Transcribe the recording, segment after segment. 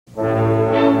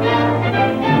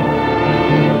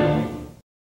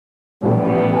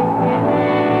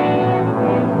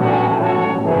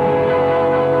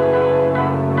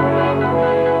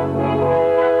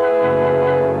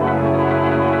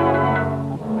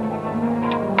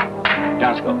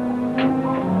ground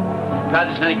scope. Not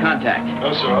there's any contact.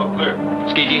 No, sir, all clear.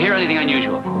 Ski, do you hear anything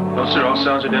unusual? No, sir, all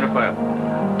sounds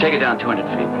identifiable. Take it down 200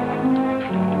 feet.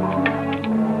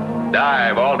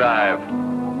 Dive, all dive.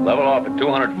 Level off at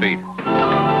 200 feet.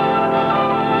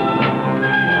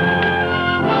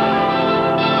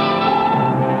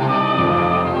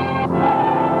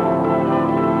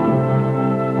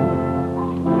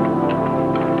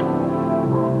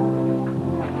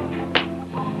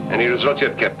 Any result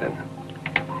yet, Captain?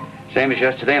 Same as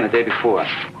yesterday and the day before.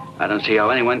 I don't see how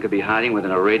anyone could be hiding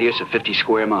within a radius of 50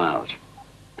 square miles.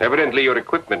 Evidently, your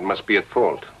equipment must be at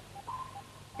fault.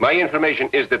 My information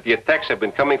is that the attacks have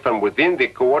been coming from within the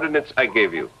coordinates I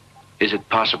gave you. Is it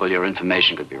possible your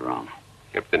information could be wrong?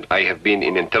 Captain, I have been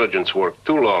in intelligence work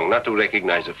too long not to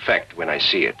recognize a fact when I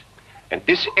see it. And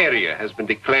this area has been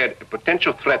declared a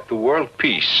potential threat to world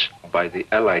peace by the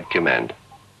Allied command.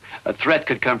 A threat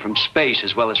could come from space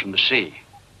as well as from the sea.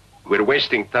 We're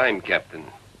wasting time, Captain.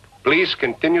 Please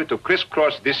continue to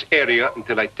crisscross this area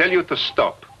until I tell you to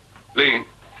stop. Lee,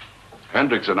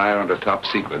 Hendricks and I are under top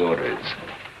secret orders.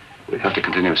 We have to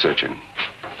continue searching.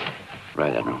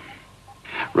 Right, Admiral.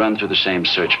 Run through the same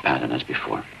search pattern as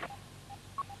before.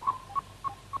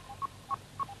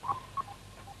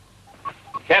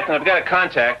 Captain, I've got a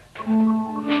contact.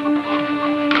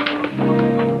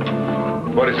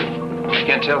 What is it? I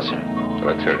can't tell, sir.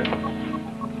 Let's hear it.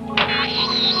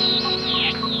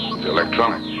 It's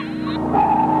electronic.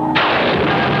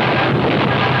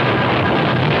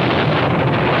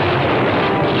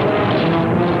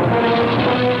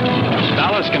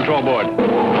 Dallas, control board.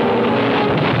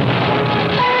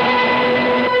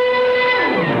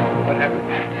 What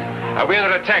happened? Are we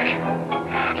under attack?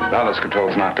 Dallas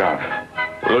control's knocked out.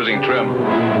 We're losing trim.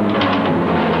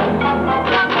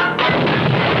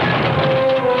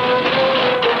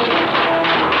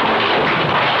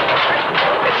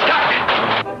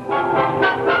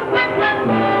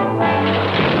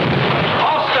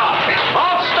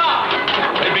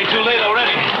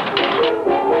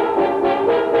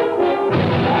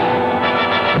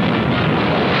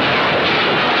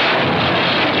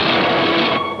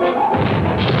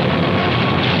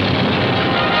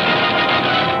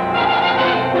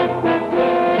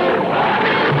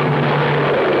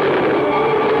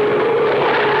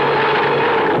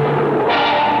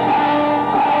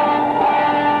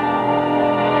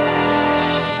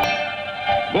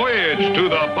 Voyage to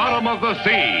the bottom of the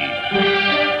sea.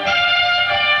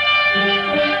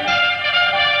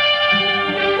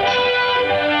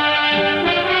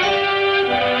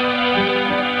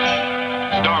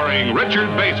 Starring Richard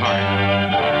Basehart.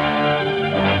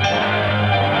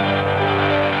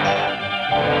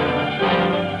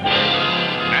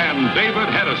 And David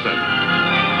Hedison.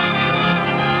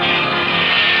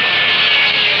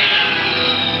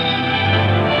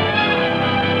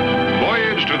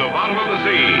 To the bottom of the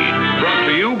sea, brought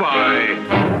to you by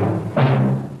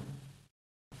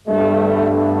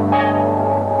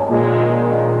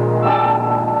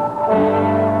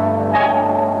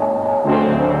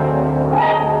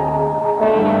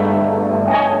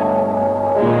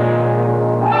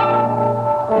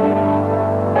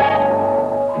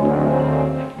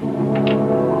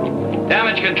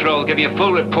Damage control. Give me a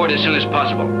full report as soon as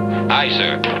possible. Aye,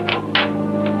 sir.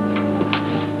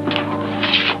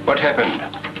 What happened?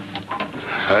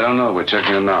 I don't know. We're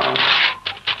checking it now.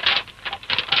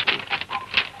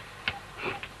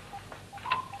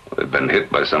 They've been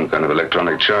hit by some kind of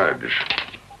electronic charge.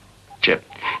 Chip,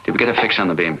 did we get a fix on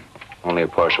the beam? Only a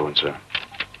partial one, sir.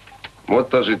 What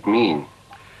does it mean?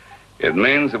 It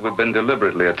means that we've been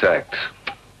deliberately attacked.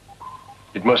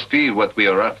 It must be what we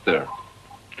are after.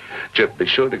 Chip, be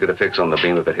sure to get a fix on the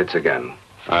beam if it hits again.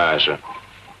 Aye, sir.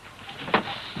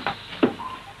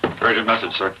 Urgent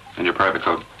message, sir. In your private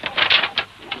code.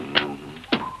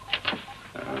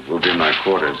 We'll be in my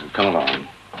quarters. Come along.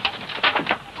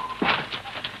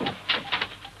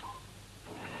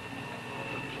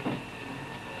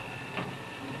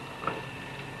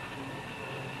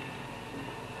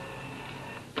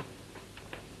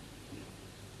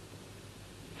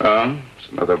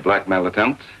 It's another blackmail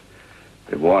attempt.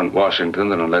 They've warned Washington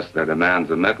that unless their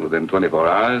demands are met within 24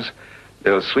 hours,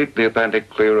 they'll sweep the Atlantic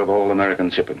clear of all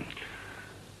American shipping.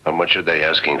 How much are they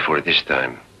asking for this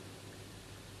time?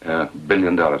 $1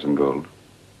 billion in gold.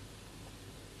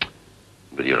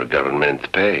 But your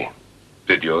government pay.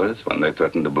 Did yours when they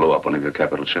threatened to blow up one of your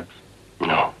capital ships?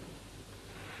 No.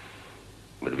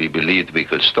 But we believed we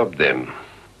could stop them.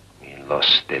 We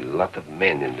lost a lot of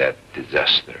men in that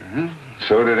disaster.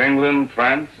 So did England,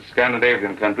 France,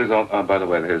 Scandinavian countries. Oh, by the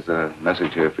way, there's a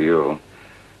message here for you.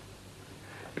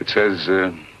 It says,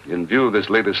 In view of this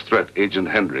latest threat, Agent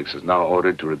Hendricks is now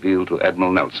ordered to reveal to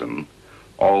Admiral Nelson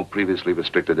all previously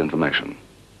restricted information.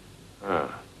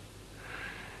 Ah.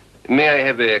 May I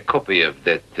have a copy of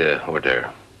that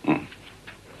order?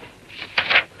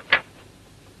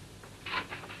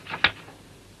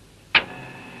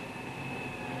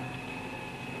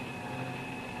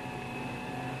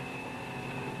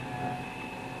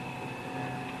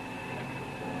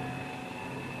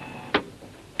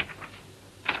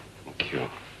 Thank you.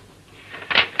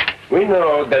 We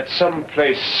know that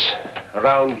someplace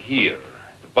around here,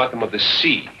 the bottom of the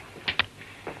sea,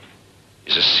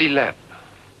 is a sea lab,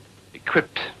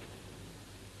 equipped,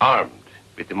 armed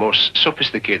with the most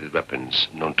sophisticated weapons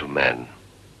known to man.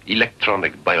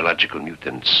 Electronic biological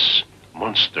mutants,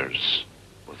 monsters,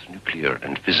 both nuclear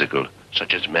and physical,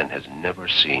 such as man has never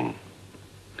seen.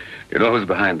 You know who's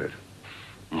behind it?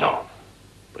 No,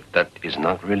 but that is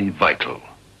not really vital.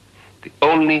 The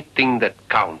only thing that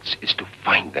counts is to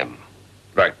find them.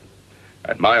 Right.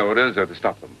 And my orders are to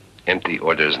stop them. Empty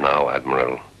orders now,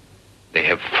 Admiral. They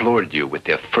have floored you with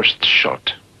their first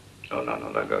shot. No.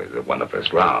 They won the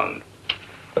first round.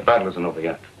 The battle isn't over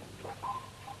yet.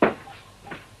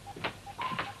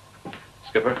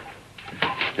 Skipper,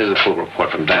 here's a full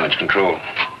report from damage control.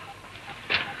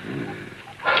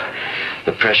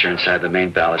 The pressure inside the main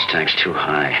ballast tank's too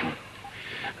high.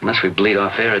 Unless we bleed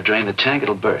off air or drain the tank,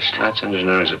 it'll burst. That's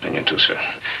engineering's opinion, too, sir.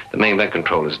 The main vent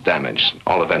control is damaged.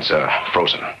 All the vents are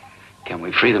frozen. Can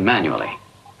we free them manually?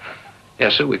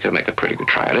 Yes, sir, we could make a pretty good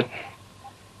try at it.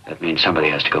 That means somebody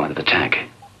has to go into the tank.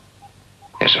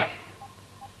 Yes, sir.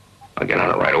 I'll get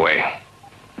on it right away.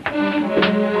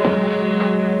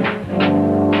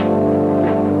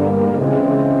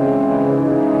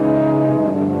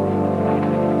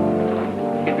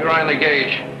 Keep your eye on the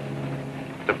gauge.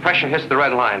 The pressure hits the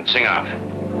red line. Sing out.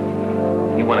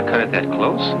 You want to cut it that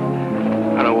close?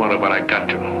 I don't want to, but I got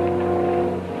to.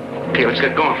 Okay, let's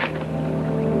get going.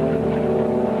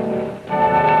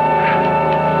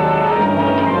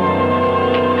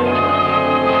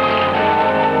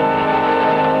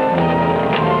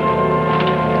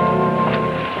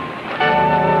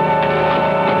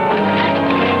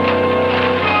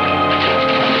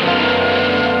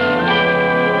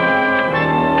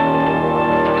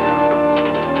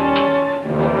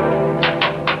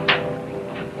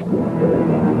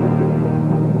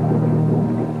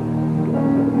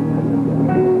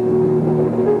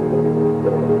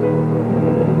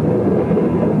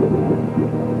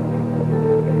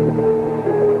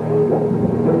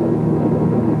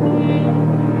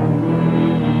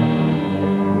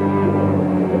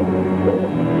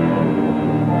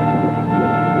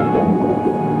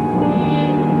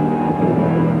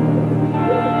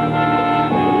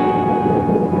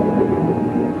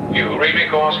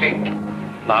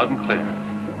 Loud and clear.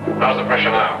 How's the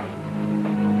pressure now?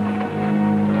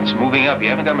 It's moving up. You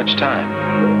haven't got much time.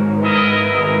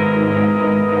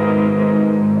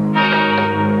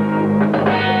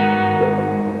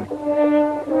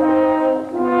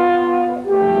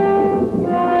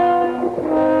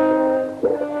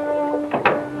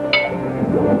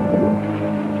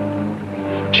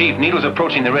 Chief, needle's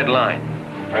approaching the red line.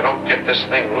 If I don't get this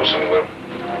thing loosened, we'll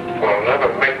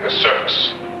never make the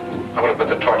surface. I'm going to put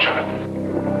the torch on it.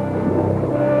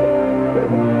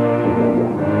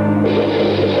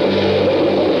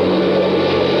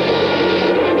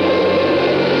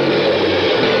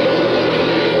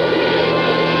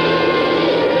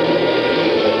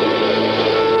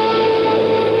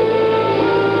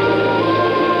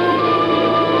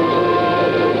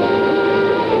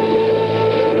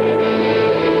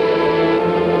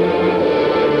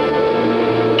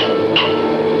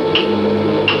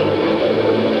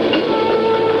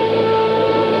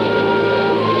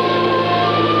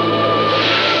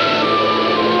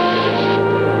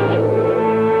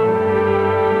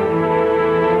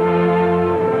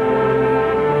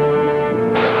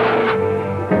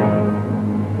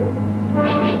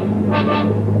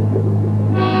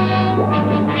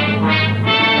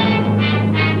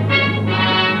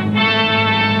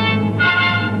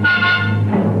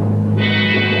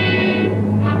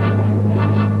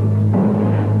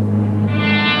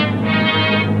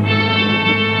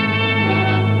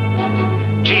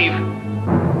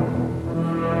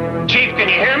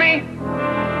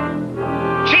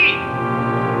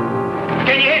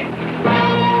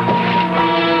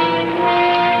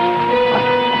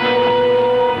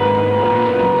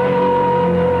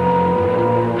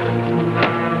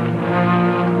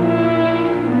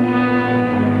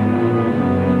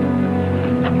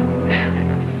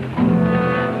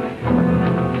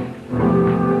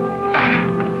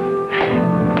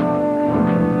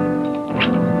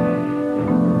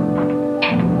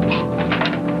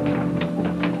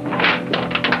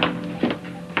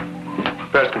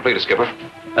 Repairs completed, Skipper.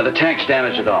 The tank's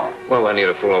damaged at all. Well, I need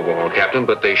a full overhaul, Captain,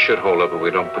 but they should hold up if we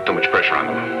don't put too much pressure on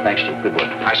them. Thanks, Chief. Good work.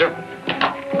 Aye, sir.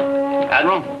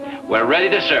 Admiral, we're ready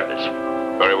to service.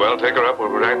 Very well. Take her up. We'll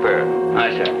be right there.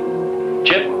 Aye, sir.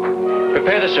 Chip,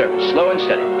 prepare the service. Slow and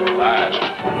steady. Aye.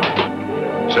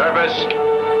 Service.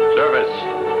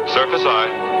 Service. Surface aye.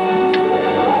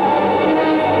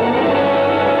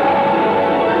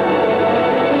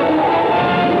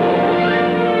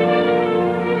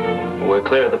 We're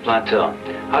clear of the plateau.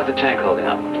 How's the tank holding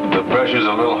up? The pressure's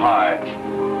a little high.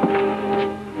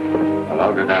 Well,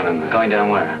 I'll go down in there. Going down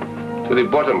where? To the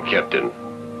bottom, Captain.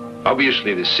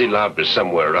 Obviously, the sea lab is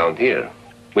somewhere around here.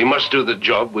 We must do the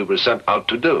job we were sent out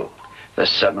to do. The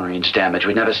submarine's damaged.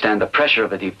 We'd never stand the pressure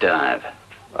of a deep dive.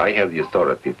 I have the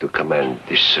authority to command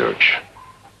this search.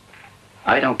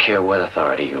 I don't care what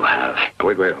authority you have.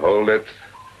 Wait, hold it.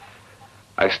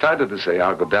 I started to say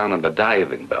I'll go down on the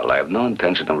diving bell. I have no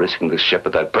intention of risking this ship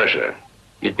at that pressure.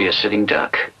 You'd be a sitting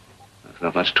duck. There's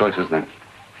not much choice, is there?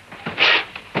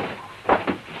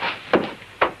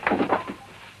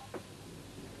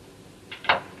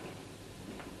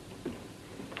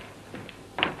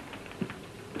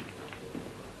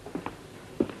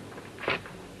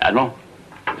 Admiral?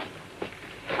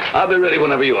 I'll be ready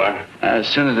whenever you are. As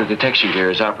soon as the detection gear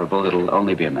is operable, it'll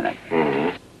only be a minute.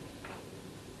 Mm-hmm.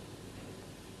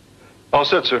 All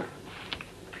set, sir.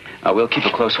 We'll keep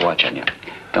a close watch on you.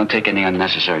 Don't take any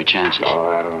unnecessary chances. Oh,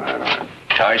 I don't.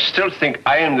 I still think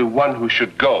I am the one who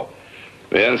should go.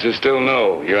 The answer's still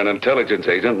no. You're an intelligence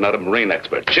agent, not a marine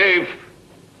expert. Chief!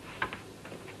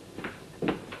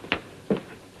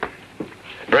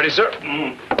 Ready, sir?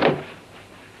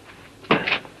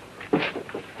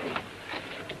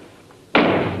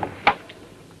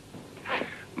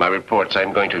 My reports,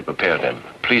 I'm going to prepare them.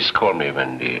 Please call me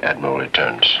when the Admiral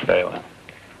returns. Very well.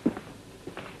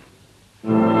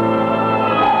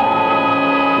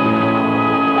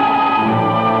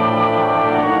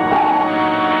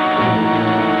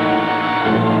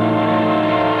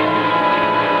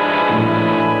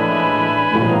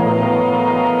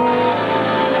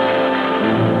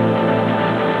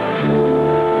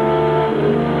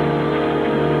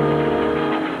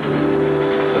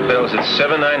 The bell's at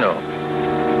 790.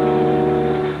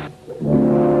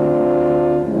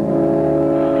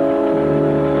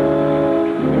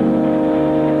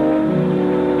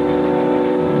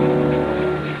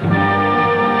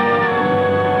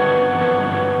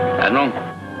 Admiral,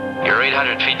 you're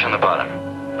 800 feet from the bottom.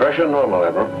 Pressure normal,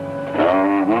 Admiral.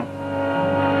 Uh-huh.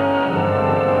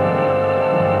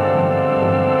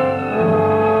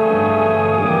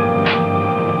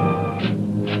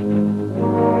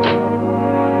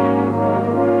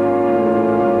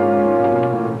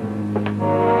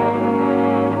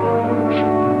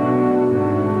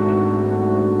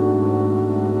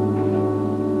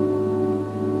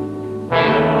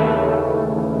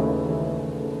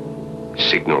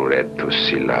 Signal red to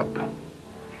Sea Lab.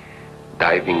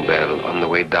 Diving bell on the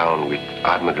way down with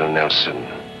Admiral Nelson.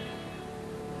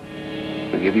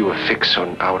 We'll give you a fix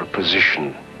on our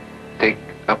position. Take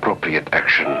appropriate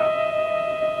action.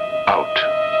 Out.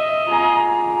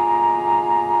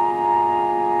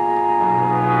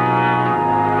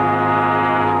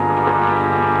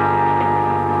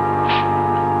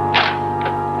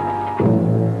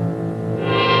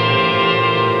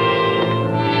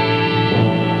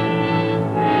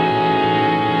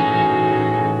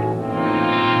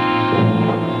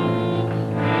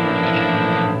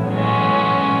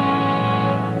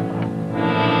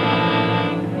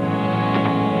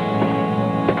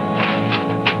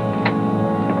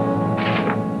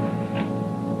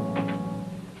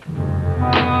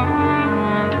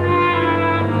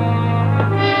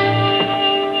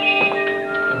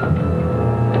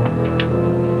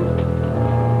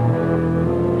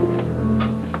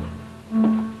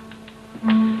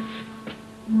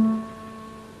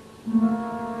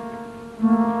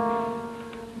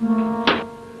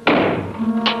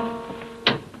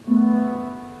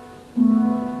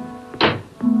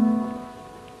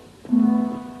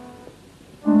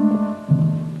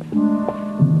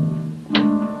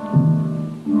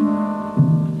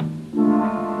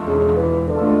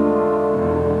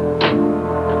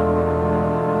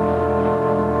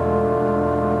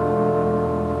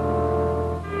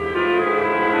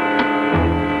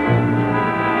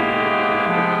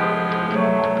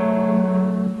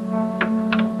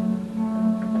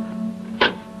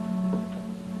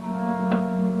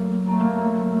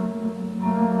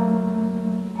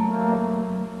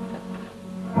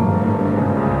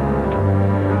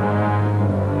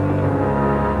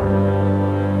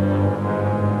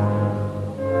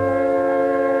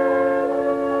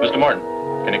 Mr. Martin,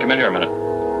 can you come in here a minute?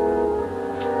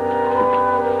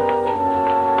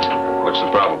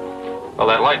 Well,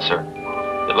 that light, sir.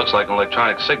 It looks like an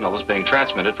electronic signal is being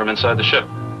transmitted from inside the ship.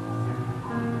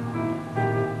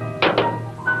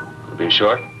 Could be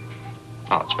short.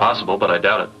 Oh, it's possible, but I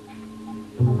doubt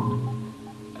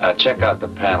it. Check out the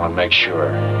panel and make sure.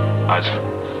 Aye, sir.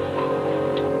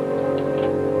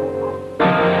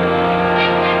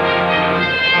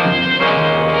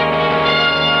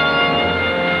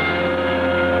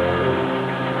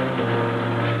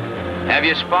 Have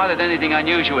you spotted anything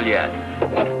unusual yet?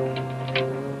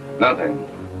 Nothing.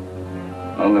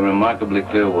 Only remarkably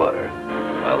clear water.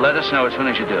 Well, let us know as soon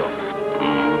as you do.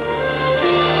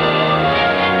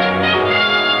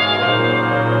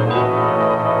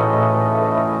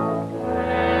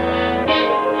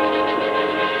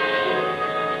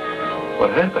 What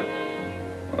happened?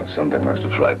 Well, something must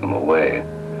have frightened them away.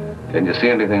 Can you see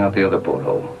anything out the other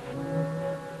porthole?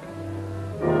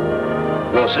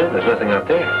 No, sir, there's nothing out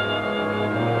there.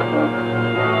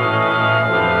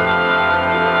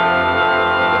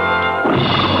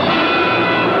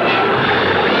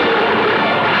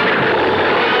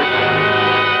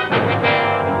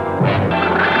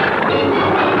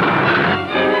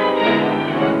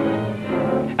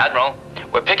 Admiral,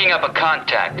 we're picking up a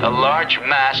contact, a large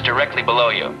mass directly below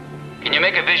you. Can you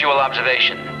make a visual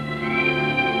observation?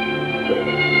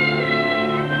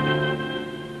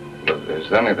 If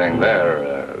there's anything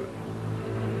there,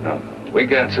 no, we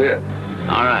can't see it.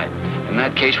 All right. In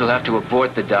that case, we'll have to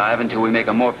abort the dive until we make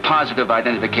a more positive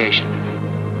identification.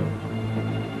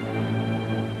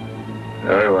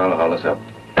 Very well, haul us up.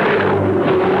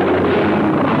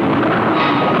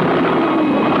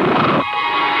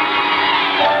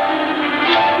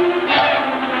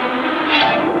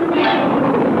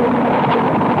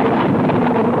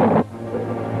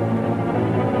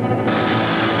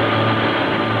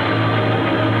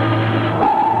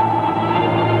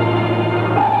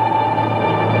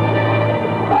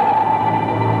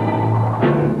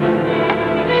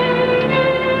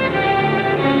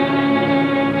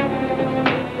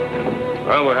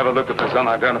 Look at this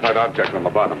unidentified object on the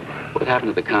bottom. What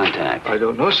happened to the contact? I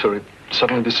don't know, sir. It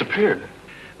suddenly disappeared.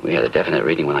 We had a definite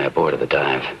reading when I aborted the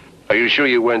dive. Are you sure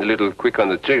you weren't a little quick on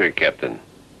the trigger, Captain?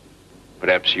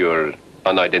 Perhaps your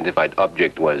unidentified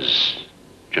object was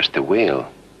just a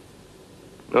whale.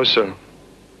 No, sir.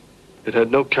 It had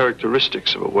no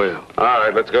characteristics of a whale. All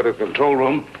right, let's go to the control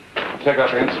room. Check out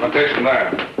the instrumentation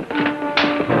there.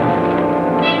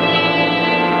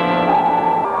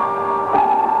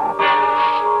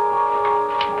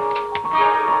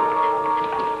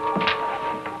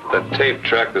 The tape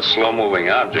tracked the slow-moving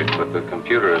object, but the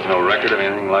computer has no record of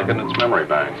anything like it in its memory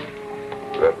banks.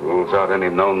 That rules out any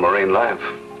known marine life.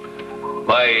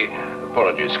 My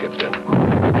apologies, Captain.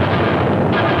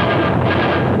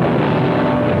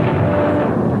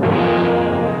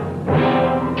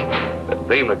 That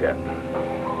beam again.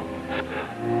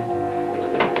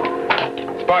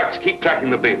 Sparks, keep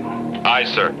tracking the beam. Aye,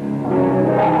 sir.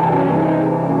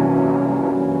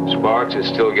 Sparks is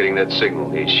still getting that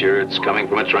signal. He's sure it's coming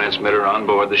from a transmitter on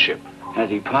board the ship. Has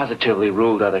he positively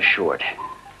ruled out a short?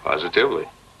 Positively.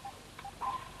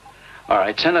 All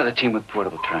right, send out a team with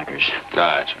portable trackers.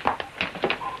 Gotcha.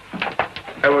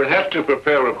 I will have to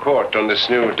prepare a report on this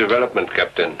new development,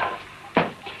 Captain.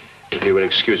 If you will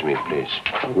excuse me, please.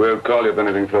 We'll call you if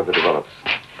anything further develops.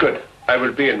 Good. I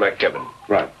will be in my cabin.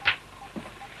 Right.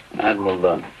 Admiral,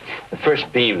 the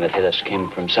first beam that hit us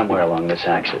came from somewhere along this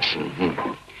axis.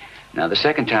 Mm-hmm. Now, the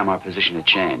second time our position had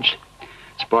changed,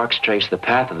 Sparks traced the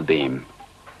path of the beam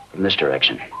from this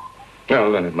direction.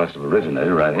 Well, then it must have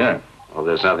originated right here. Well,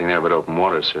 there's nothing there but open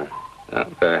water, sir.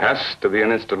 There has to be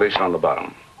an installation on the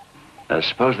bottom.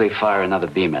 Suppose they fire another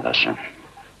beam at us, sir.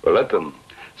 Well, let them.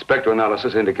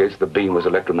 Spectroanalysis indicates the beam was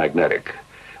electromagnetic.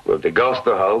 We'll degauss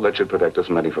the hull. That should protect us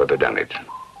from any further damage.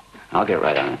 I'll get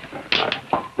right on it.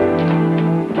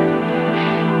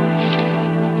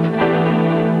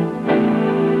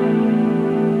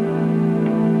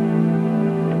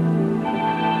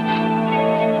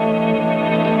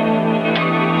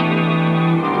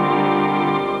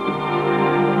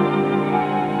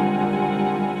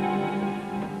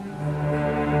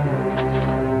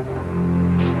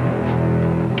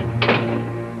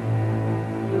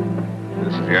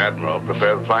 Admiral,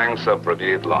 prepare the flying sub for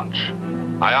immediate launch.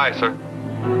 Aye, aye, sir.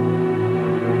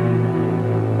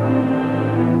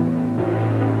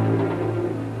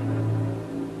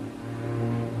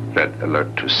 Red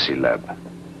alert to C-Lab.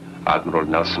 Admiral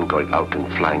Nelson going out in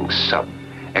flying sub.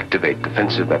 Activate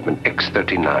defensive weapon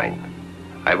X-39.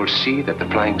 I will see that the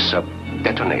flying sub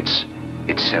detonates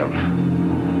itself.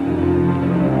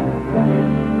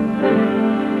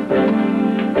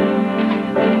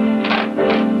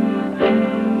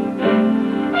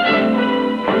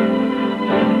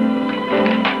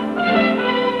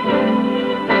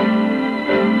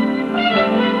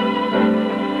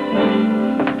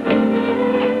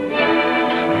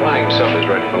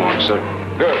 Come on, sir.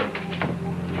 Good.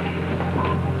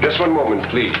 Just one moment,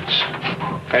 please.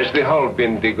 Has the hull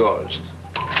been degaussed?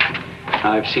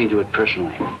 I've seen to it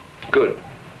personally. Good.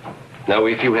 Now,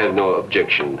 if you have no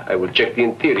objection, I will check the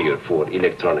interior for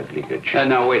electronic leakage.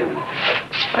 Now, wait a minute.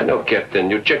 I know, Captain,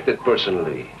 you checked it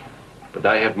personally. But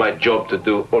I have my job to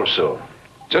do also.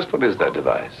 Just what is that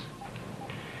device?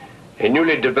 A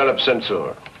newly developed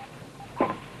sensor.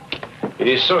 It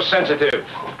is so sensitive,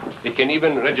 it can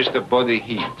even register body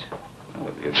heat.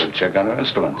 Well, you can check on our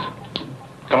instruments.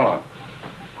 Come along.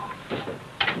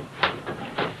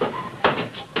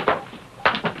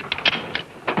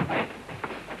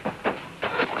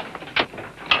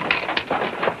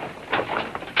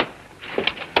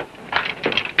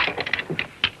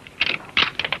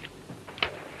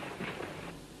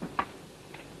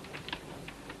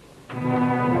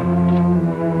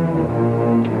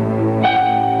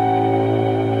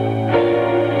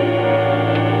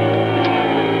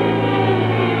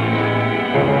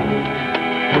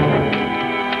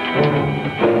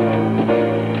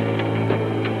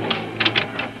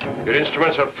 Your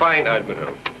instruments are fine,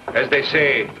 Admiral. As they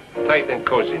say, tight and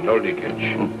cozy, no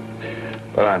leakage.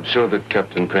 Well, I'm sure that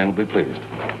Captain Crane will be pleased.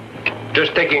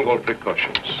 Just taking all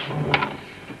precautions.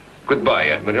 Goodbye,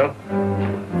 Admiral.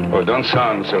 Oh, don't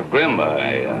sound so grim.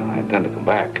 I intend to come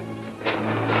back.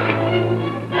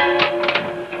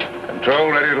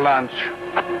 Control, ready to launch.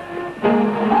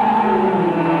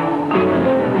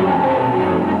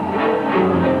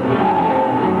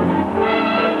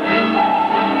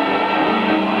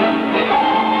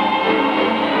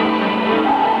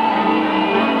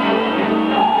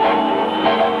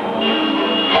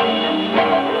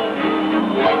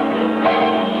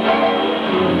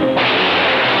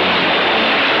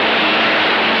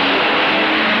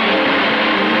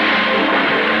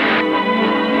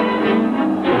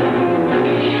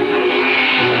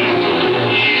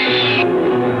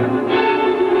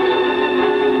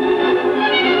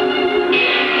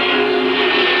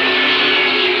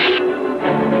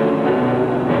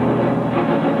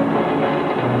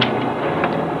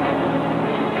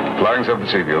 Of the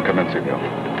Seaview. Come in, Seaview.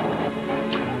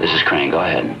 This is Crane. Go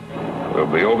ahead. We'll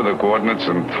be over the coordinates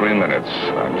in 3 minutes.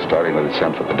 I'm starting the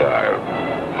descent for the dial.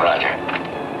 Roger.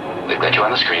 We've got you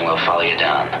on the screen. We'll follow you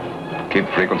down. Keep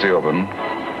frequency open.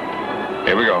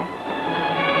 Here we go.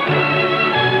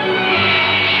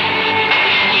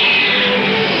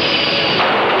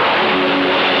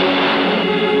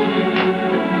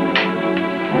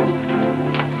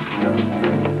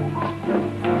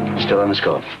 Still on the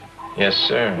scope. Yes,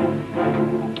 sir.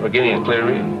 We're getting a clear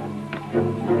read.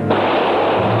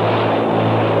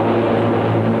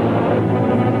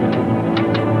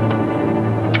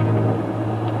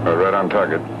 We're right on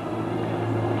target.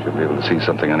 Should be able to see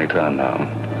something any time now.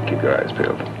 Keep your eyes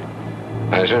peeled.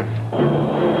 Aye, sir.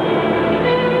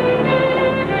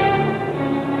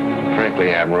 Frankly,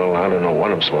 Admiral, I don't know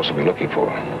what I'm supposed to be looking for.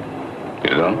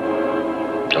 You don't?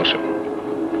 No, sir.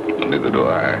 Well, neither do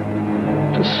I.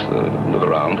 Just look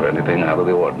around for anything out of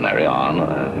the ordinary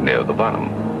on near the bottom.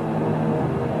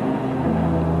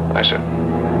 Aye, sir.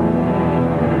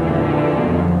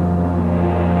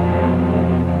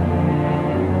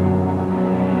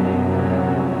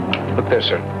 Look there,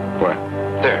 sir. Where?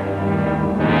 There.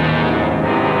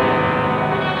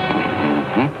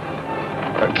 Mm-hmm.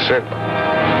 That's it.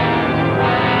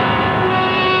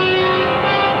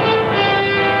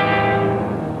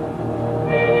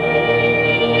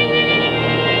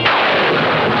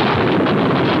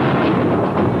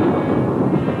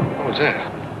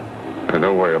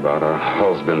 Don't worry about it. Our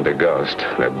hull's been degaussed.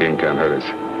 That beam can't hurt us.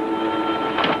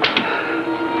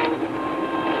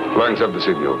 Flying sub to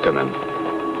Seaview. Come in.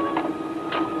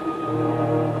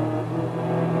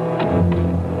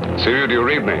 Seaview, do you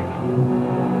read me?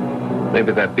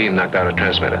 Maybe that beam knocked out a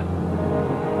transmitter.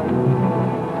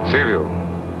 Seaview,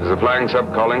 is the flying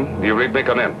sub calling? Do you read me?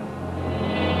 Come in.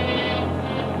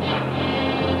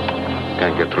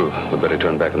 Can't get through. We better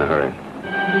turn back in a hurry.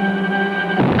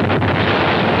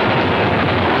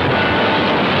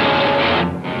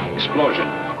 Explosion.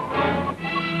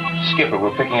 Skipper,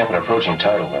 we're picking up an approaching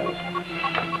tidal wave.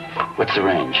 What's the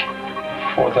range?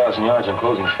 4,000 yards and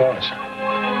closing fast.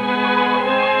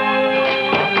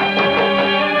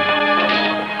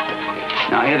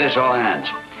 Now, hear this, all hands.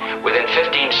 Within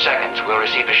 15 seconds, we'll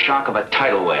receive a shock of a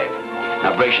tidal wave.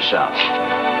 Now, brace yourselves.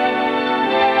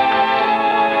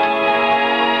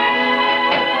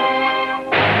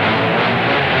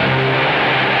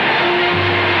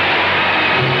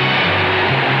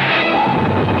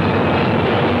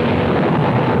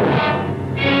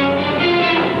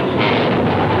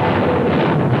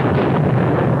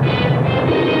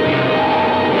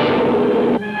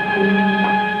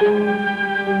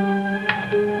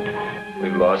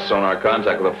 on our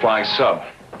contact with a flying sub.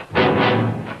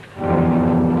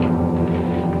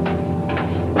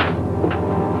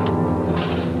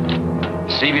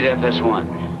 CV to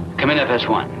FS1. Come in,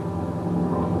 FS1.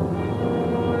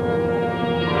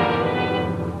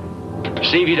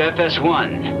 CV to FS1.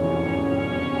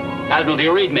 Admiral, do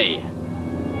you read me?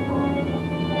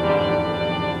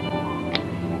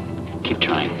 Keep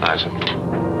trying. Aye, sir.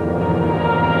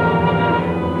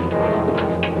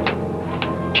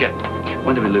 Chet,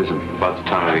 when did we lose them? About the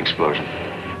time of the explosion.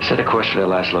 Set a course for their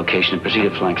last location and proceed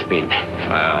at flank speed.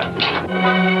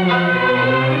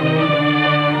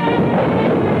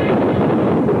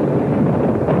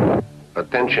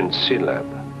 Attention, C-Lab.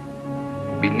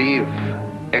 Believe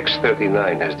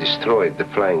X-39 has destroyed the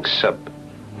flying sub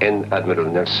and Admiral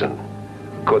Nelson,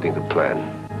 according to plan.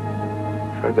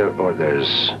 Further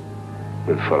orders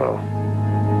will follow.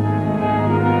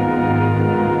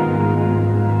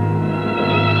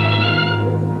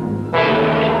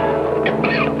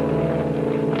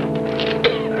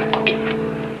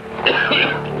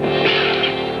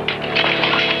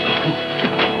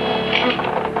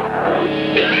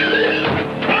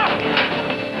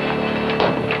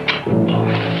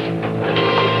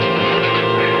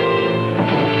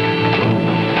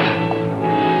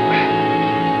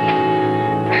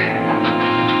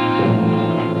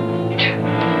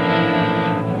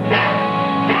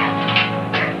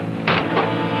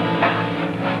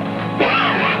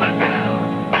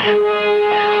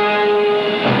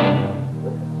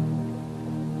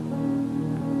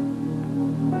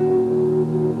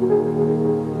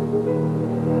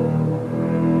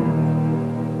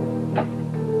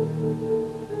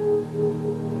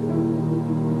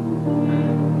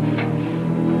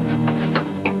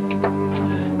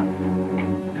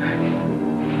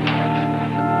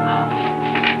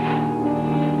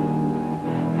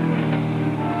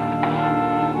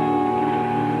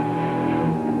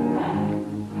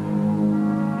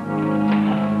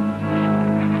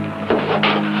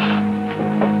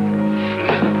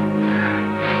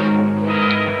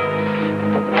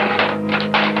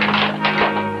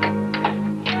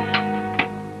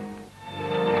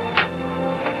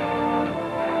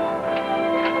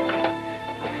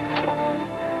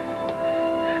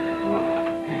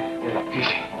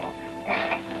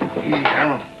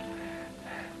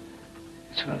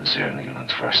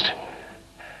 First.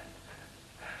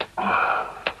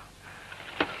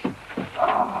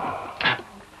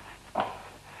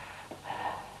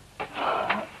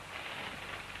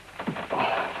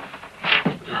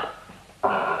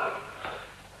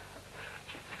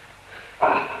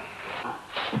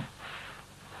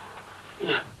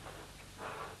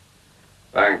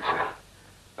 Thanks.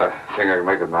 I think I can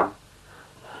make it now.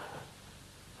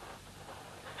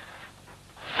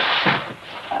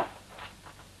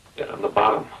 Get on the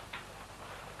bottom.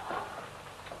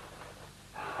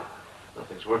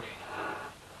 Nothing's working.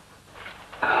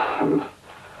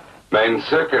 Main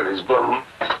circuit is blown.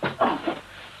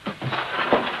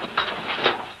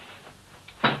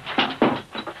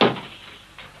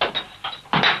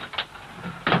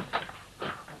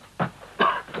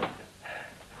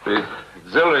 The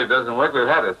auxiliary doesn't work. We've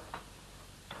had it.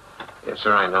 Yes,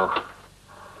 sir, I know.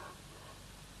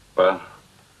 Well,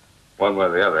 one way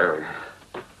or the other,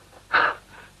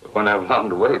 we won't have long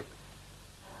to wait.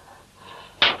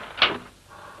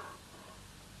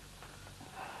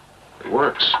 It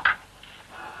works.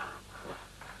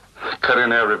 Cut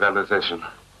in air revitalization.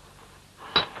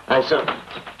 Aye, sir.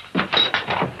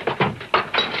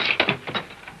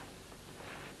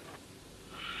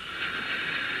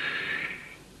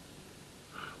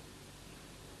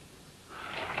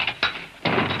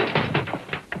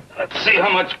 Let's see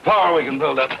how much power we can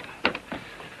build up.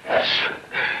 Yes.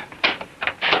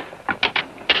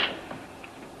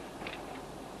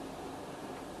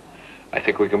 I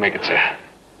think we can make it, sir.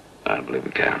 I believe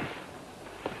we can.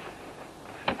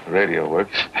 The radio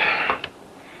works.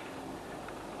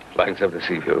 Flying sub to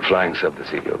Seafield. Flying sub to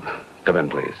Seafield. Come in,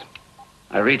 please.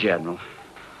 I read you, Admiral.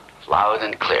 Loud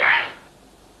and clear.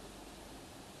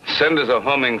 Send us a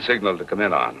homing signal to come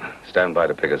in on. Stand by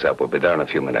to pick us up. We'll be there in a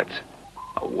few minutes.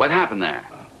 What happened there?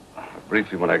 I'll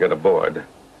brief you when I get aboard.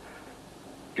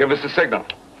 Give us a signal.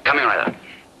 Coming right up.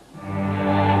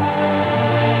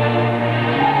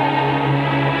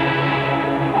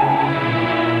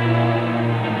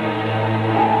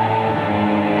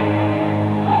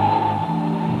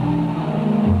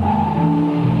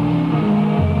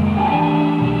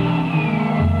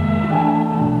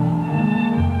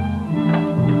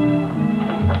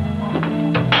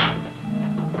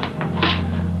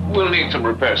 We'll need some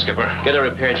repair, Skipper. Get a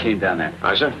repair team down there.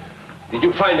 Aye, sir. Did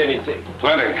you find anything?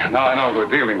 Plenty. Now I know what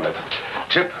we're dealing with.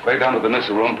 Chip, lay down to the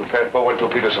missile room. Prepare forward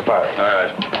torpedoes to fire. All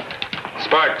right.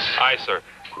 Sparks. Aye, sir.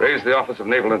 Raise the Office of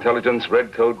Naval Intelligence,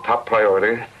 red code, top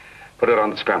priority. Put it on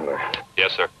the scrambler.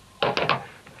 Yes, sir.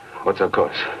 What's our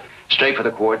course? Straight for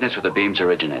the coordinates where the beams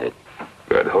originated.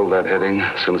 Good. Hold that heading.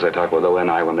 As soon as I talk with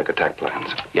ONI, we'll make attack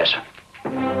plans. Yes, sir.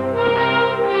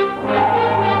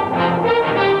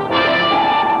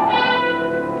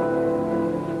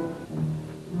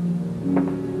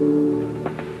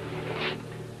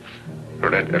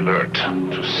 Red alert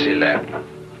to Sea Lab.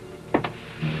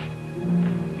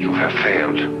 You have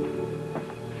failed.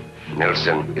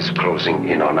 Nelson is closing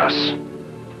in on us.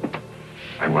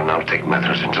 I will now take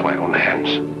matters into my own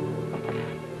hands.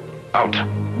 Out.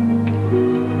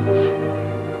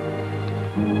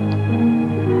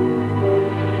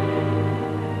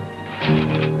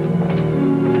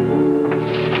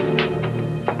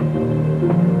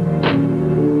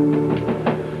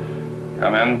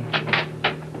 Come in.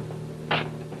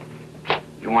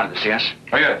 You wanted to see us?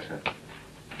 Oh, yes.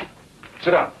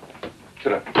 Sit down. Sit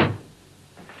down.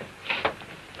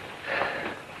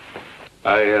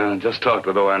 I just talked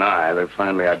with ONI. They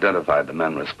finally identified the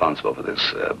men responsible for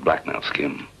this blackmail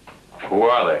scheme. Who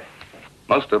are they?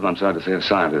 Most of them, I'm sorry to say, are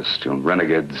scientists,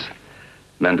 renegades,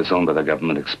 men disowned by the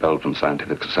government, expelled from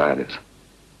scientific societies.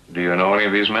 Do you know any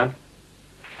of these men?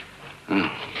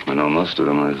 I know most of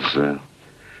them. There's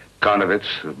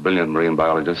Karnovich, a brilliant marine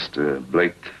biologist,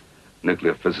 Blake,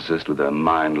 nuclear physicist with a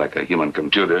mind like a human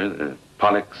computer,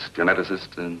 Pollux,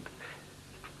 geneticist, and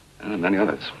many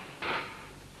others.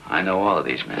 I know all of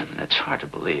these men, and it's hard to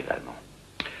believe, Admiral.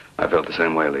 I felt the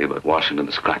same way, Lee, but Washington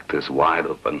has cracked this wide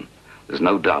open. There's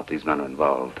no doubt these men are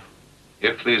involved.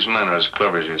 If these men are as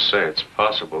clever as you say, it's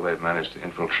possible they've managed to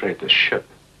infiltrate the ship.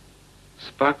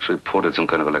 Sparks reported some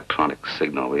kind of electronic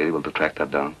signal. Were you able to track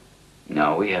that down?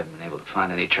 No, we haven't been able to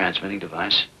find any transmitting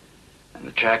device. And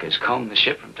the trackers combed the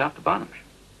ship from top to bottom.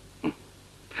 Well,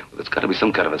 there's got to be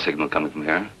some kind of a signal coming from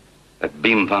here. That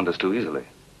beam found us too easily.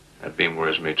 That beam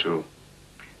worries me, too.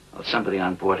 Well, somebody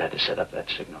on board had to set up that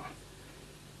signal.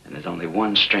 And there's only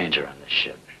one stranger on this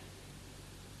ship.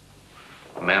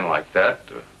 A man like that,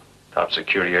 a top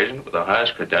security agent with the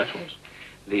highest credentials?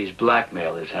 These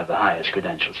blackmailers have the highest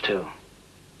credentials, too.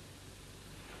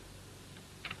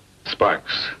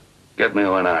 Sparks, get me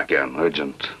ONI again,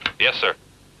 urgent. Yes, sir.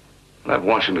 I'll have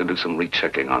Washington do some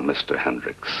rechecking on Mr.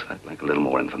 Hendricks. I'd like a little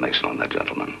more information on that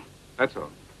gentleman. That's all.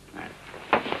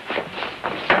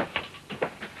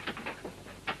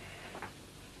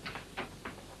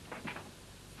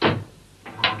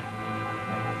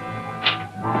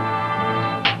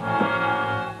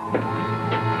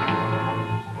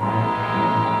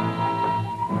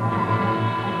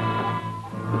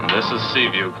 This is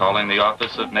Seaview calling the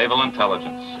Office of Naval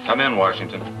Intelligence. Come in,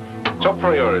 Washington. Top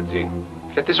priority.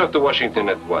 Get this off to Washington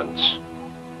at once.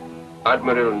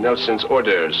 Admiral Nelson's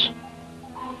orders.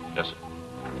 Yes, sir.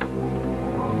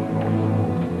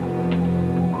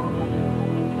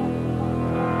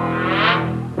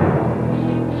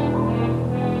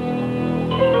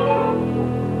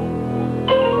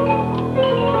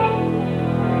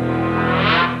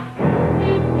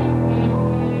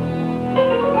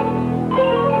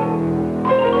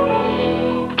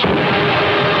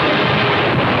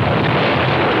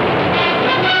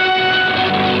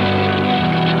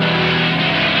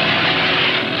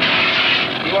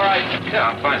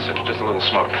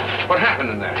 Smoke. What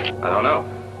happened in there? I don't know.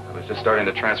 I was just starting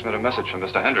to transmit a message from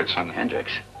Mr. Hendricks on...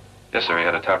 Hendricks? Yes, sir. He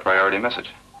had a top priority message.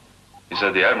 He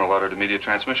said the Admiral ordered immediate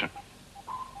transmission.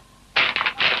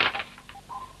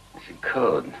 It's in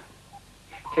code.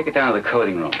 Take it down to the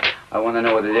coding room. I want to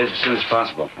know what it is as soon as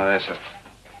possible. Oh, yes, sir.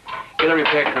 Get a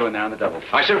repair crew in there on the double.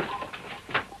 Aye, sir.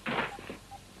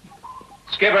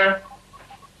 Skipper.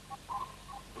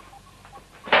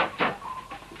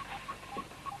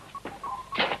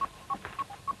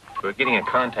 We're getting a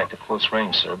contact at close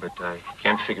range, sir, but I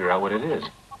can't figure out what it is.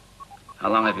 How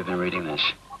long have you been reading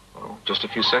this? Oh, just a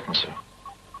few seconds, sir.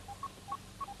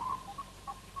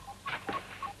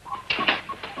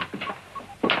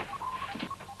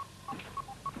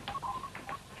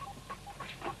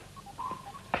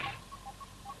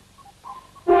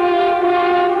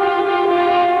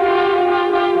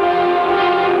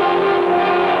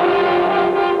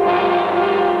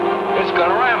 It's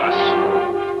gonna ram us.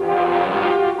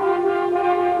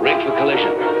 Rigged for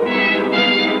collision.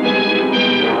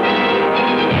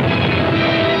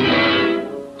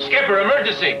 Skipper,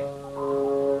 emergency!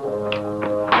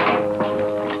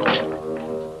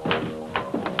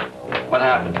 What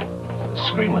happened? The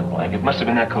screen went blank. It must have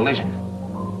been that collision.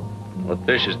 The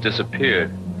fish has disappeared.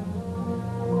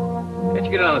 Can't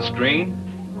you get it on the screen?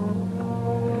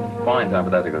 Fine time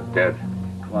for that to go dead.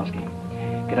 Kowalski,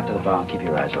 get up to the bar and keep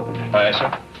your eyes open. Aye,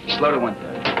 sir. Slow to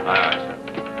 1/3. Aye, sir.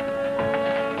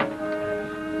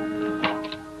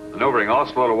 Maneuvering all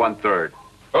slow to 1/3.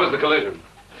 What was the collision?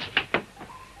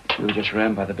 We were just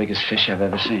rammed by the biggest fish I've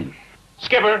ever seen.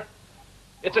 Skipper,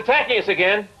 it's attacking us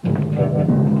again.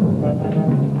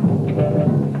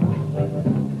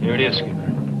 Here it is, Skipper.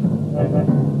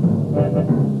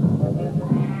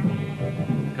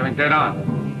 Coming dead on.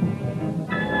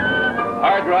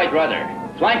 Hard right rudder.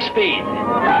 Flank speed.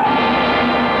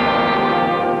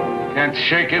 Can't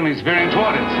shake him. He's veering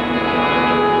toward us.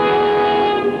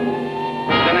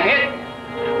 Gonna hit.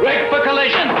 Rig for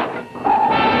collision.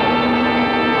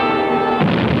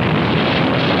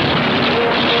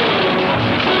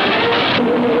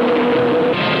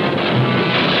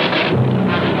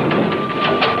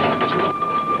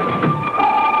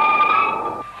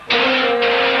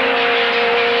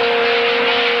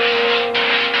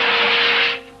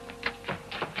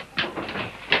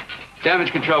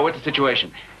 Damage control, what's the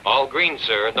situation? All green,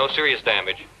 sir. No serious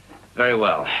damage. Very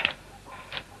well.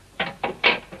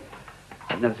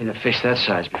 I've never seen a fish that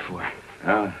size before.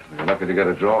 Yeah, we're lucky to get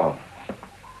a draw.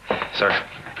 Sir?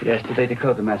 Yes, did they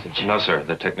decode the message? No, sir.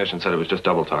 The technician said it was just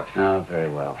double talk. Oh, very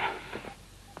well.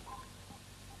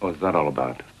 What's that all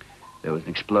about? There was an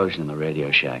explosion in the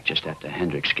Radio Shack just after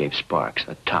Hendricks gave Sparks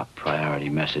a top priority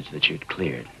message that you'd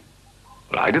cleared.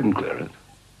 Well, I didn't clear it.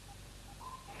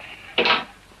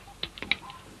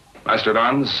 Master at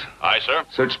Arms? Aye, sir.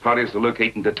 Search parties to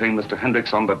locate and detain Mr.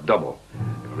 Hendricks on the double.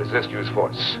 Resist use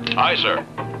force. Aye, sir.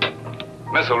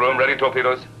 Missile room, ready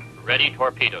torpedoes? Ready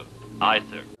torpedoes. Aye,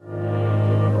 sir.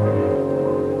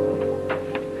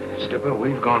 Skipper,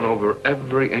 we've gone over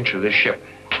every inch of this ship.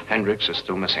 Hendricks is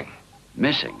still missing.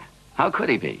 Missing? How could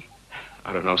he be?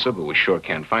 I don't know, sir, but we sure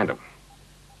can't find him.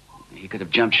 He could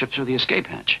have jumped ship through the escape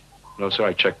hatch. No, sir,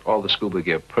 I checked all the scuba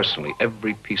gear personally.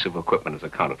 Every piece of equipment is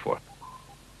accounted for.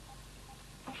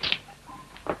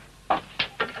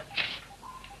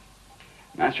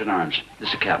 Master at Arms, this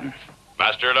is the captain.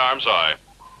 Master at Arms, aye.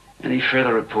 Any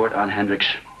further report on Hendricks?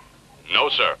 No,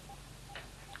 sir.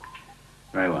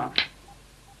 Very well.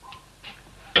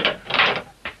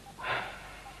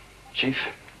 Chief?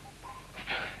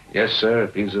 Yes, sir.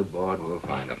 If he's aboard, we'll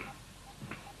find him.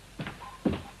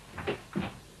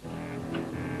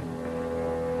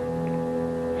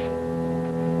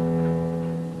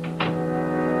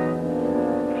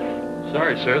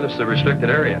 Sorry, sir. This is a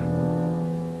restricted area.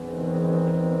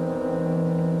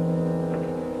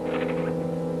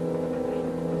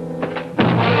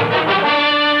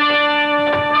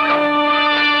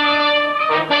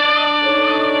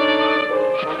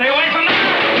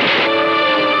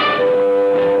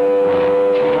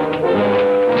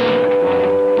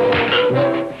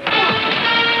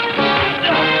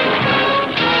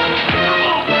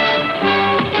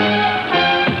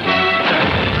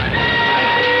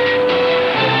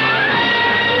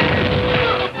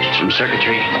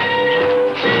 Circuitry.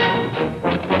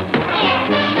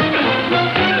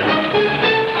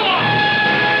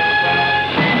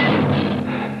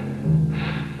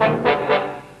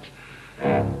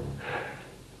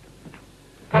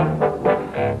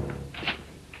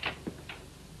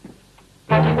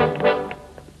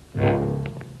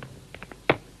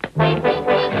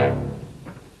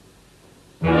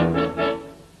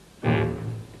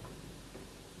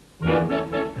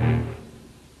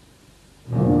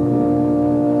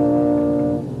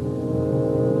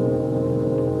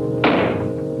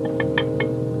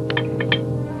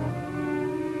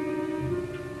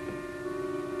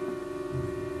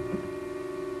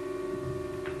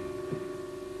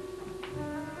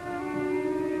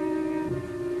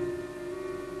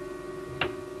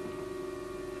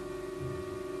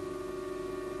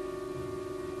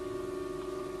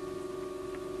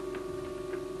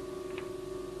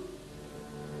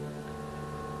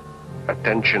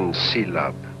 Attention,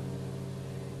 C-Lab.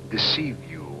 The Sea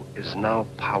View is now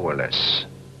powerless.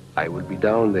 I will be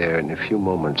down there in a few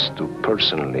moments to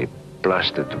personally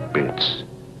blast it to bits.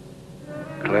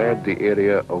 Clear the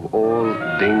area of all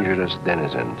dangerous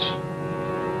denizens.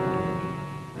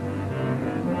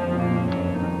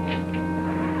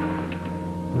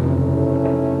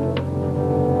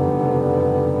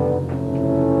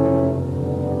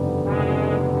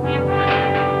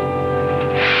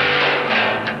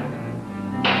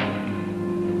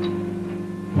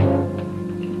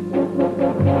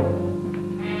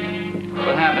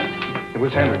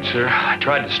 Sir, I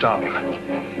tried to stop him.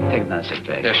 Take him down to sick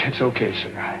bay. Yes, it's okay, sir.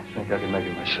 I think I can make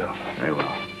it myself. Very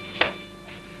well.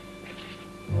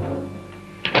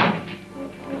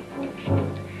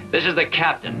 This is the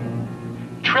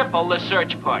captain. Triple the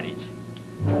search parties.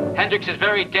 Hendricks is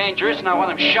very dangerous, and I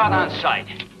want him shot on sight.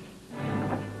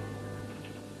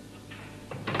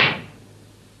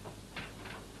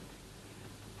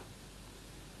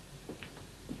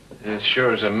 It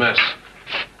sure is a mess.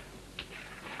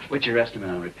 What's your estimate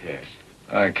on repairs?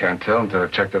 I can't tell until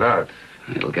I've checked it out.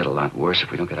 It'll get a lot worse if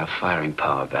we don't get our firing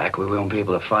power back. We won't be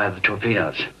able to fire the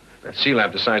torpedoes. If that sea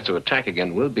lab decides to attack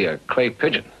again, we'll be a clay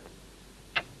pigeon.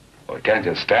 Well, we can't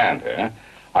just stand here.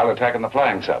 I'll attack in the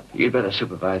flying sub. You'd better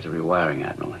supervise the rewiring,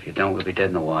 Admiral. If you don't, we'll be dead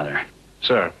in the water.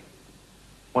 Sir,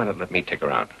 why not let me take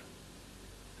her out?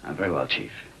 Very well,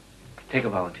 Chief. Take a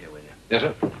volunteer with you. Yes,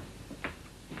 sir.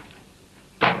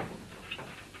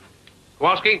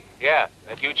 Kowalski? Yeah,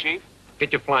 that you, Chief?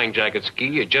 Get your flying jacket, Ski.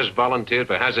 You just volunteered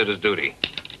for hazardous duty.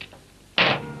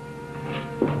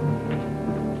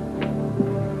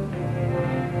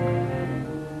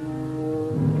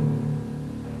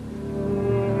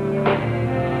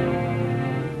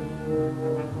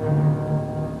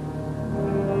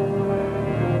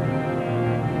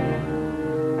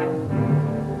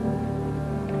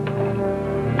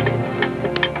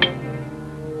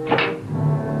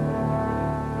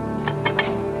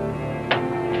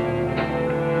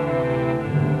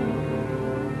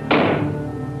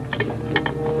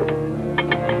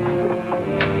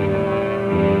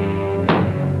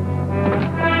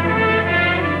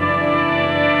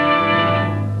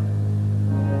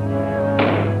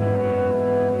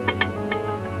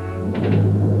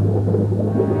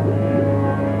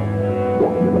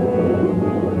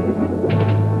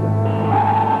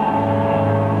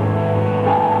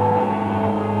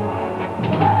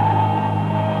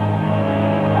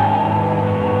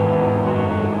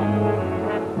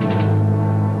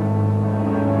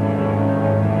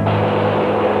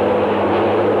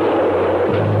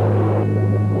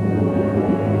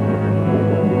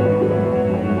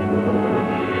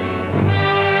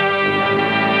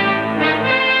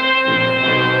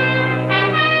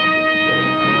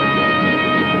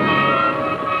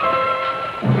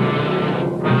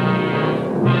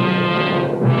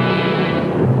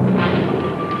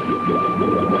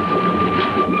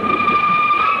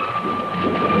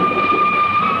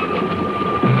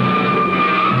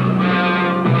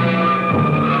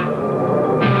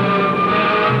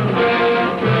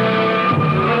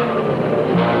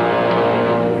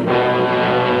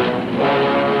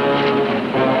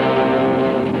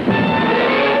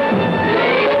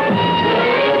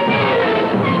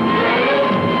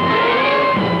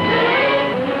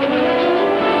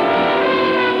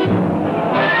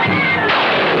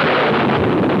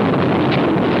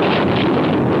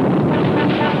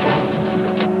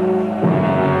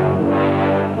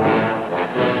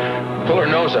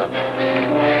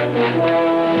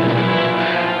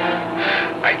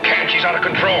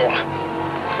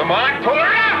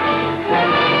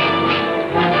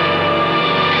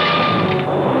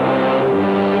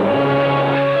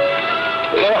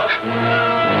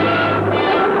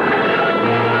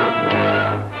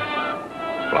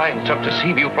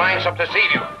 Up to see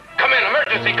you. Come in,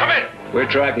 emergency, come in. We're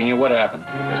tracking you. What happened?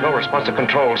 There's no response to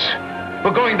controls.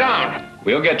 We're going down.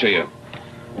 We'll get to you.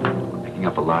 Picking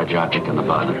up a large object on the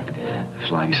bottom.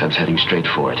 Flying sub's heading straight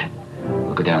for it.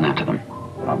 We'll go down after them.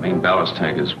 Our main ballast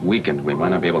tank is weakened. We might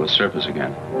not be able to surface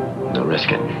again. They'll risk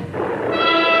it.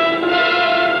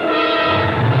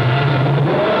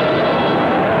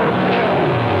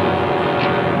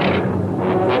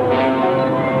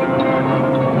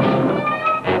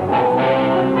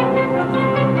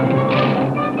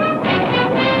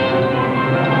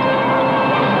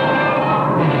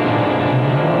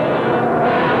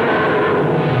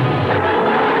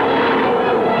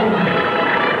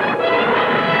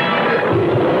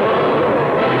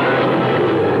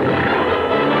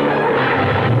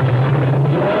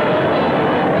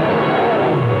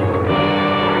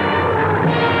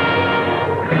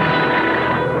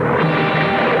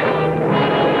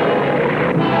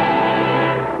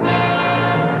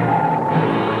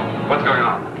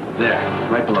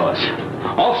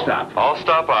 All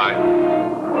stop, aye.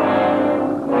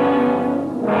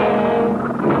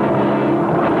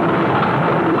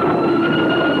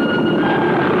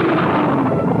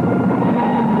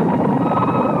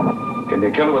 Can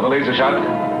you kill it with a laser shot?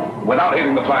 Without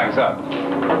hitting the flying sub.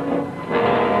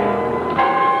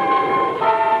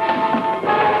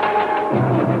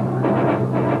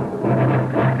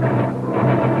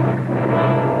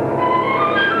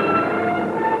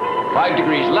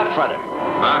 Degrees left rudder.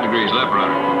 5 degrees left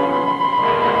rudder.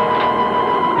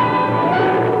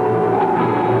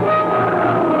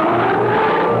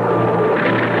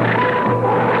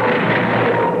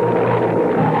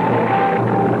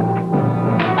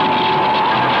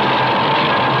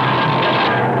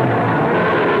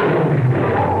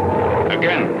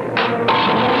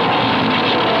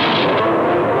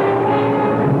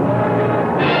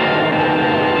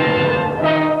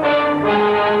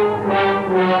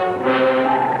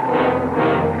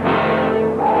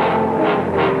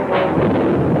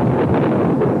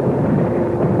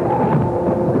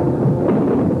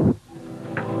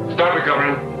 Start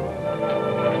recovering.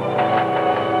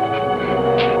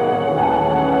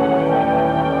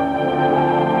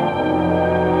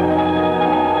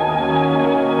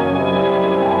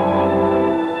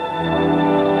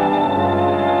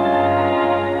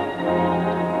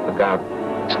 Look out.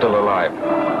 Still alive.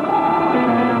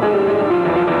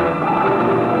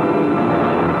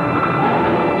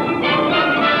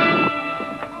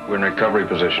 We're in recovery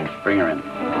position. Bring her in.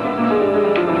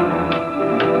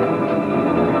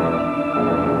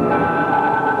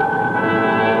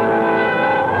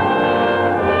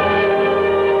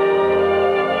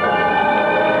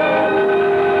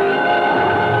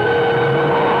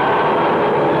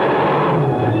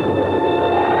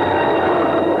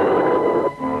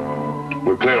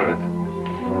 We're clear of it.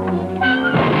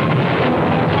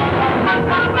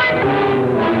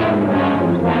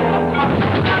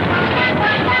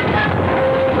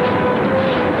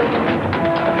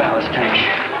 Ballast tank.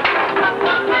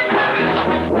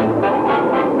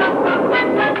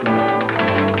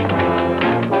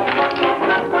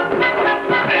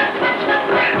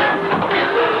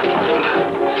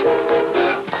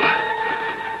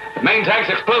 Main tank's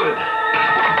exploded.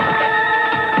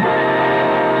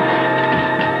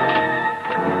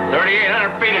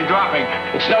 3,800 feet and dropping.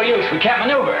 It's no use. We can't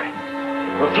maneuver.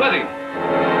 We're flooding.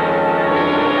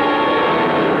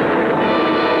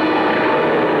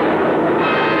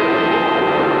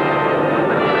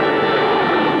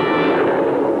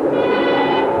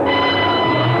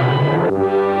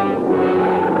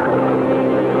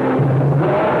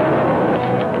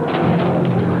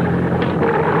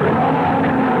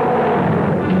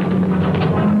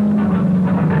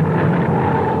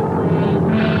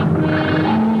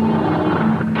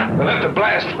 We'll have to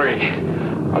blast free.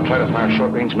 I'll try to fire a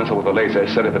short-range missile with a laser.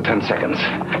 Set it for 10 seconds.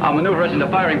 I'll maneuver us into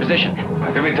firing position.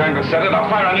 Now give me time to set it. I'll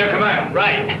fire on your command.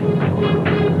 Right.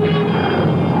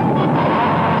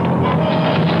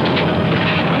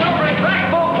 Maneuvering back,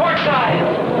 full port side.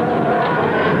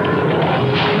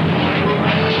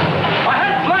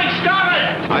 Ahead, flank, starboard.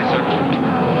 Aye, sir.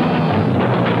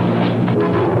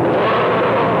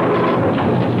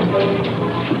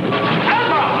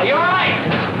 Admiral, you all right?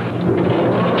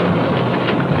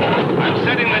 I'm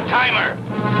setting the timer.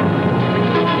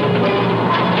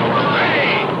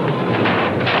 Ready.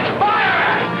 Fire!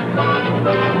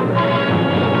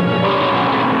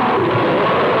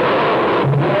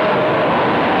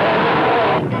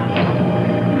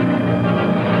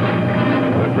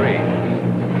 We're free.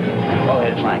 Go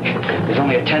ahead, flank. There's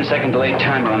only a 10-second delayed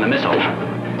timer on the missile.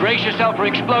 Brace yourself for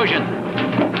explosion.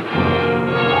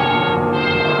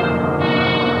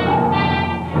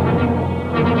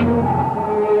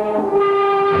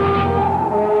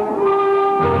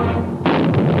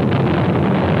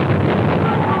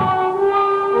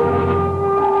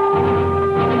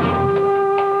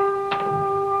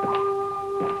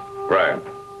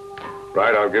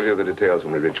 Right, I'll give you the details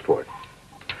when we reach port.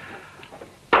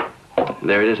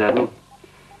 There it is, Admiral.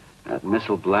 That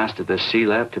missile blasted the Sea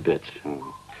Lab to bits.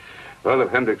 Well, if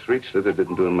Hendricks reached it, it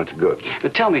didn't do him much good.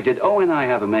 But tell me, did O&I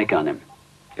have a make on him?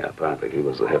 Yeah, apparently he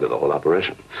was the head of the whole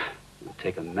operation. It'd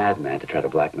take a madman to try to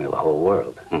blackmail the whole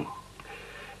world.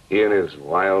 He and his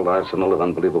wild arsenal of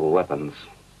unbelievable weapons.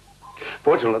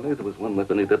 Fortunately, there was one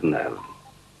weapon he didn't have.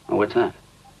 Oh, what's that?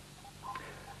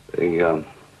 The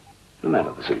man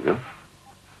of the sea, huh?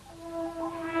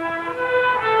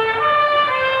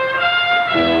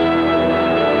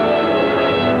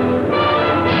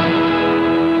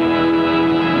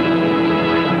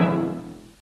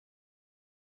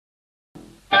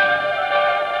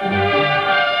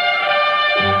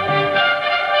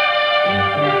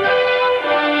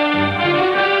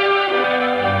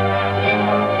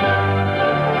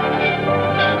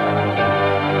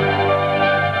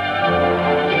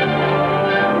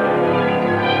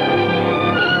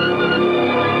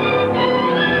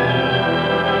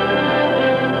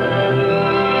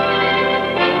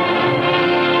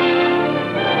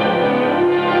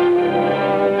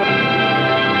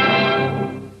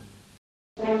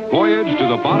 Voyage to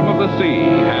the Bottom of the Sea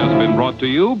has been brought to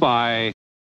you by